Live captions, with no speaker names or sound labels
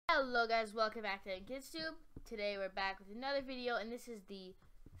Hello guys, welcome back to EverythingKidsTube. Today we're back with another video, and this is the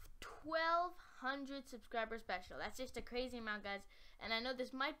 1200 subscriber special. That's just a crazy amount, guys, and I know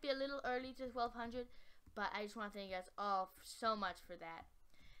this might be a little early to 1200, but I just want to thank you guys all so much for that.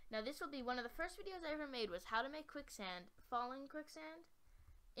 Now this will be one of the first videos I ever made, was how to make quicksand, falling quicksand,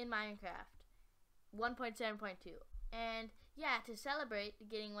 in Minecraft 1.7.2. And yeah, to celebrate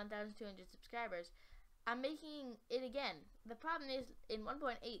getting 1,200 subscribers, I'm making it again. The problem is, in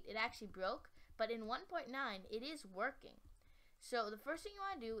 1.8 it actually broke, but in 1.9 it is working. So the first thing you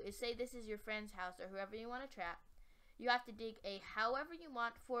want to do is say this is your friend's house or whoever you want to trap. You have to dig a however you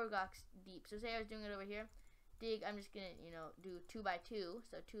want 4 blocks deep. So say I was doing it over here. Dig, I'm just gonna, do 2 by 2,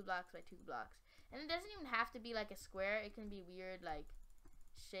 so 2 blocks by 2 blocks. And it doesn't even have to be like a square. It can be weird, like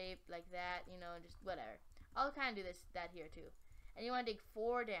shape like that, just whatever. I'll kind of do that here too. And you want to dig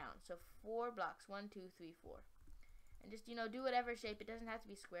 4 down, so 4 blocks, 1, 2, 3, 4, and just do whatever shape. It doesn't have to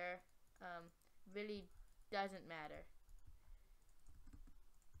be square. Really doesn't matter.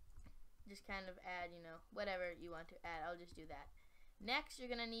 Just kind of add, whatever you want to add. I'll just do that. Next, you're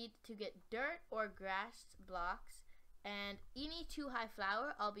gonna need to get dirt or grass blocks, and any 2-high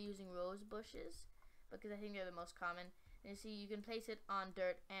flower. I'll be using rose bushes because I think they're the most common. And you see, you can place it on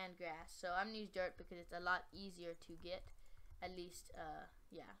dirt and grass. So I'm gonna use dirt because it's a lot easier to get. At least,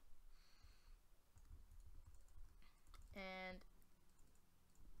 yeah. And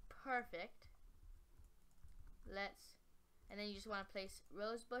perfect. And then you just want to place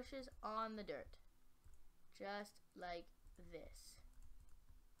rose bushes on the dirt. Just like this.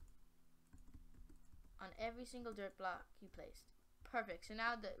 On every single dirt block you placed. Perfect. So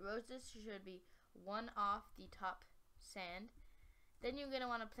now the roses should be one off the top sand. Then you're going to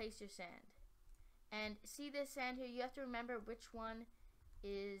want to place your sand. And see this sand here, you have to remember which one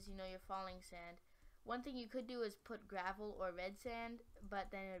is, your falling sand. One thing you could do is put gravel or red sand, but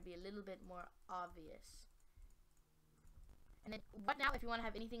then it would be a little bit more obvious. And then what now, if you want to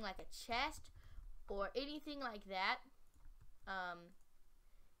have anything like a chest or anything like that,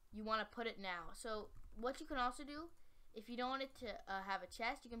 you want to put it now. So what you can also do, if you don't want it to have a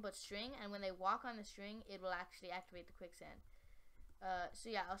chest, you can put string, and when they walk on the string, it will actually activate the quicksand. So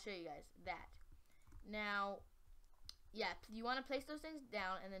yeah, I'll show you guys that. Now, yeah, you want to place those things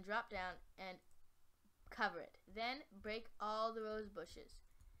down and then drop down and cover it. Then break all the rose bushes.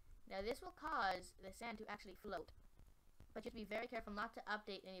 Now this will cause the sand to actually float. But you have to be very careful not to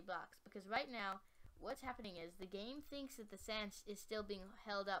update any blocks, because right now what's happening is the game thinks that the sand is still being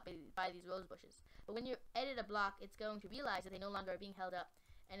held up by these rose bushes. But when you edit a block, it's going to realize that they no longer are being held up,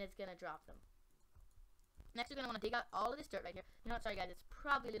 and it's going to drop them. Next, you're going to want to dig out all of this dirt right here. You know what, sorry guys, it's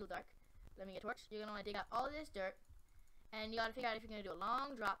probably a little dark. Let me get a torch. You're going to want to dig out all of this dirt, and you got to figure out if you're going to do a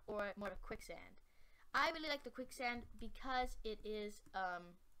long drop or more of a quicksand. I really like the quicksand because it is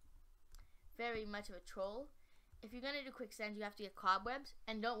very much of a troll. If you're going to do quicksand, you have to get cobwebs,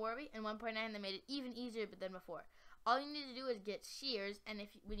 and don't worry, in 1.9 they made it even easier than before. All you need to do is get shears, and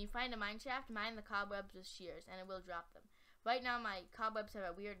when you find a mine shaft, mine the cobwebs with shears, and it will drop them. Right now my cobwebs have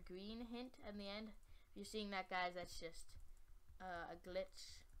a weird green hint at the end. If you're seeing that, guys, that's just a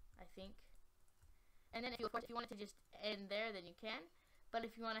glitch, I think. And then of course, if you want it to just end there, then you can. But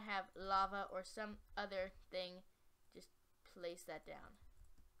if you want to have lava or some other thing, just place that down.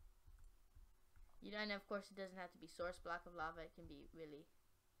 And of course, it doesn't have to be source block of lava. It can be really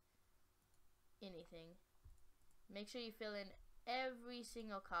anything. Make sure you fill in every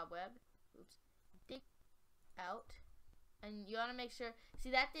single cobweb. Oops. Dig out. And you want to make sure,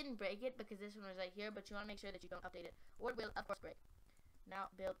 see, that didn't break it because this one was right here, but you want to make sure that you don't update it, or it will, of course, break.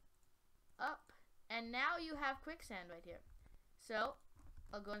 Now, build up. And now you have quicksand right here. So,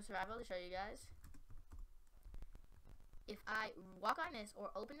 I'll go in survival to show you guys. If I walk on this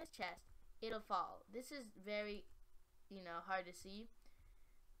or open this chest, it'll fall. This is very, hard to see.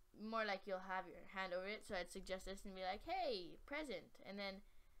 More like you'll have your hand over it, so I'd suggest this and be like, hey, present. And then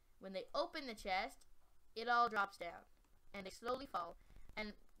when they open the chest, it all drops down. And they slowly fall.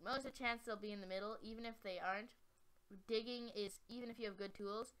 And most of the chance they'll be in the middle, even if they aren't. Digging is, even if you have good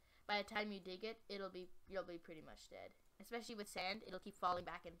tools, by the time you dig it, you'll be pretty much dead. Especially with sand, it'll keep falling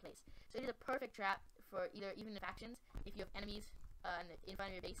back in place. So it is a perfect trap for even the factions. If you have enemies in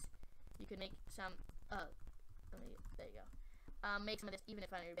front of your base, you could make some. There you go. Make some of this even in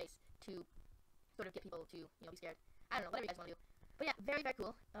front of your base to sort of get people to be scared. I don't know, whatever you guys want to do. But yeah, very, very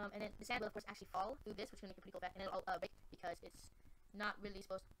cool. And then the sand will of course actually fall through this, which will make it pretty cool effect, and it'll all break because it's not really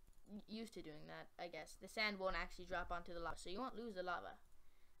used to doing that. I guess the sand won't actually drop onto the lava, so you won't lose the lava.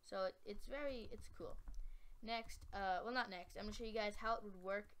 So it's cool. Next, well, not next. I'm gonna show you guys how it would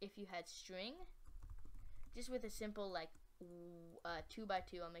work if you had string, just with a simple like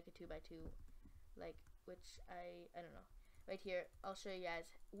 2x2. I'll make a 2x2, like, which I don't know. Right here, I'll show you guys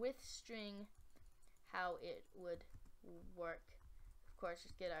with string how it would work. Of course,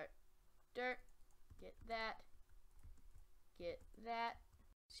 just get our dirt, get that.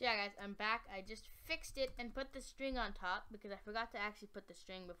 So yeah, guys, I'm back. I just fixed it and put the string on top because I forgot to actually put the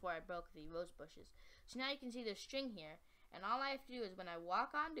string before I broke the rose bushes. So now you can see there's string here, and all I have to do is when I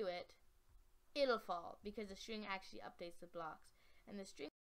walk onto it, it'll fall because the string actually updates the blocks. And the string